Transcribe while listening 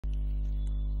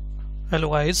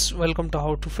Hello guys, welcome to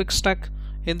How to Fix Tech.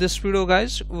 In this video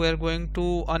guys, we are going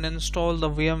to uninstall the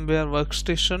VMware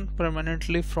Workstation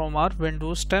permanently from our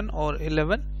Windows 10 or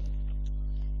 11.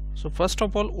 So first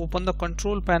of all, open the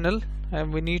control panel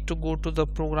and we need to go to the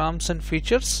programs and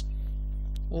features.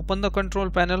 Open the control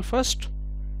panel first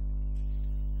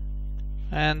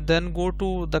and then go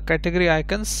to the category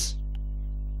icons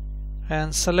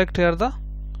and select here the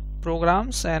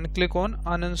programs and click on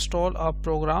uninstall our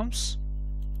programs,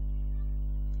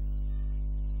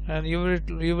 and you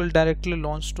will directly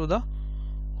launch to the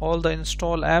all the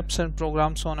install apps and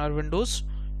programs on our Windows.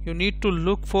 You need to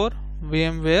look for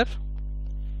VMware.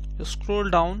 You scroll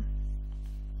down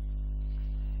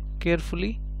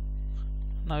carefully.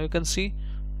 Now you can see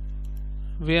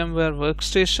VMware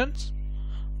Workstations.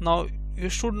 Now you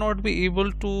should not be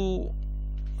able to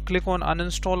click on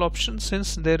uninstall option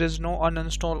since there is no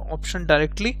uninstall option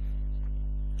directly.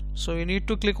 So you need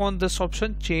to click on this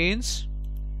option, change,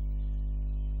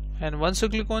 and once you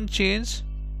click on change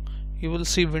you will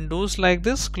see Windows like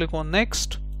this. Click on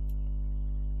next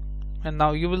and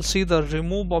now you will see the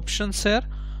remove options here.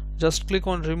 Just click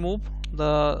on remove,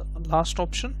 the last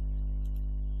option.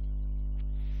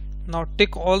 Now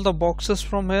tick all the boxes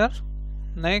from here,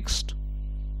 next,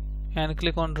 and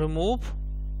click on remove.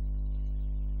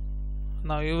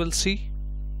 Now you will see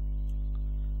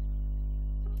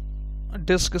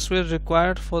disk space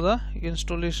required for the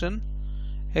installation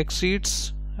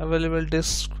exceeds available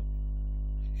disk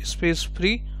space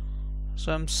free.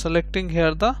 So I'm selecting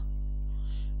here the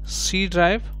C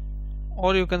drive,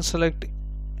 or you can select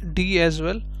D as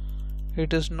well.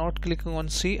 It is not clicking on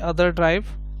C. Other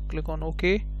drive, click on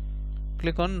OK,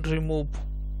 click on remove.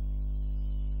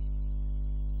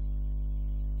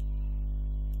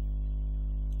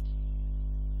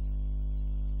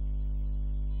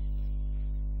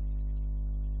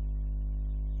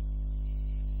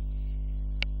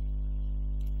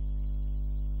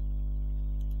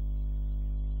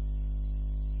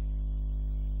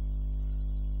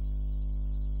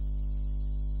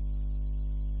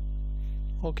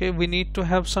 Okay, we need to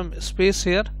have some space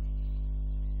here,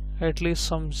 at least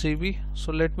some GB.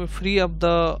 So let me free up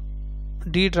the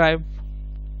D drive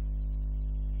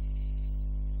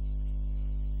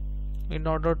in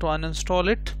order to uninstall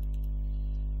it.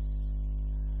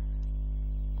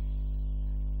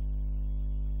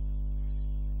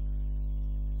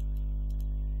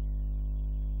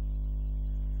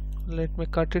 Let me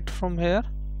cut it from here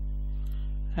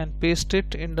and paste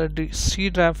it in the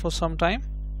C drive for some time.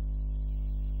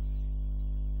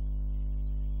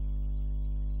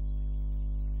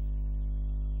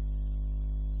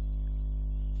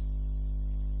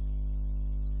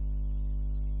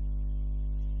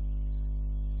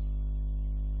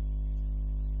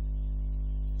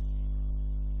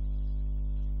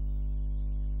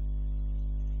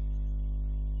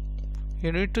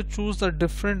 You need to choose the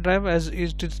different drive as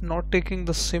it is not taking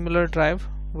the similar drive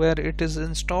where it is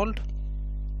installed.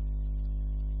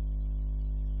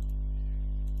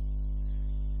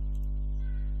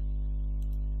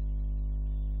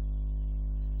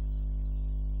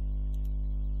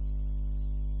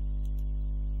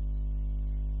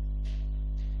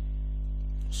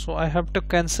 So I have to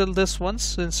cancel this one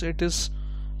since it is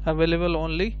available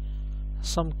only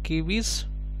some KBs.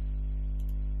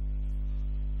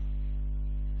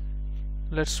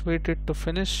 Let's wait it to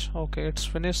finish. Okay, it's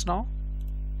finished now.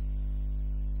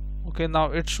 Okay, now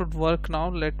it should work now.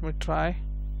 Let me try.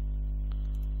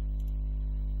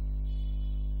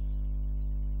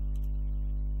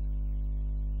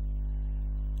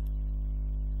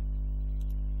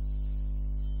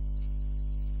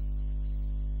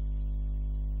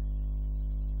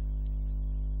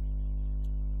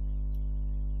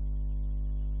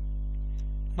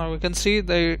 Now we can see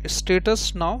the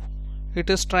status now. It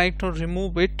is trying to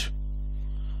remove it.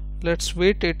 Let's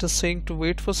wait. It is saying to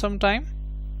wait for some time.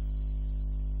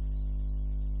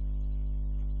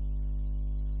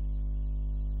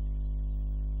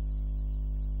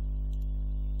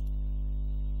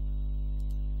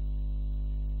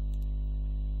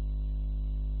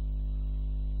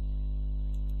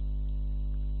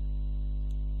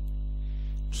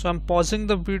 So I'm pausing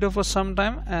the video for some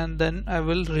time and then I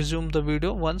will resume the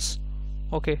video once.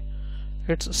 Okay,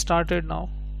 it's started now.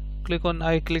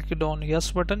 I clicked on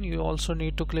yes button. You also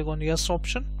need to click on yes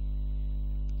option.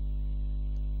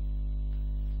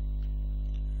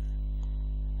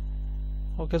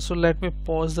 Okay, so let me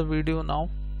pause the video now.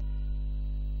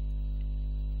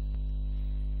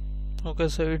 Okay,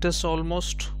 so it is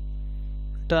almost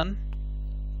done.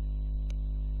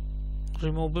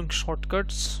 Removing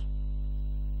shortcuts.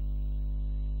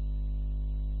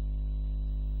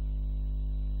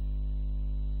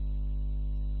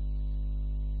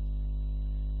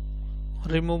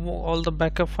 remove all the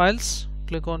backup files,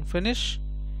 click on finish.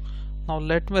 Now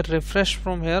let me refresh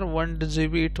from here. 1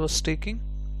 GB it was taking.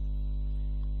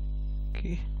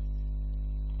 Okay,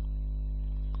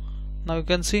 now you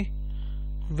can see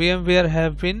VMware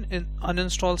have been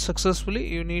uninstalled successfully.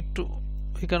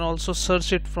 You can also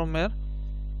search it from here,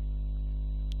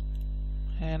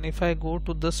 and if I go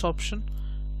to this option,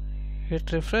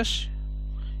 hit refresh,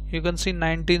 you can see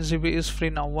 19 GB is free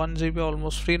now, 1 GB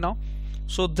almost free now.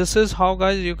 So this is how,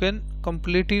 guys, you can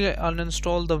completely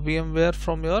uninstall the VMware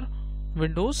from your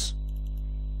Windows.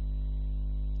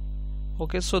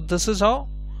 Okay, so this is how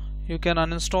you can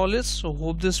uninstall it. So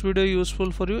hope this video is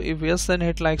useful for you. If yes, then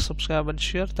hit like, subscribe and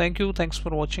share. Thank you. Thanks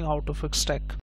for watching How to Fix Tech.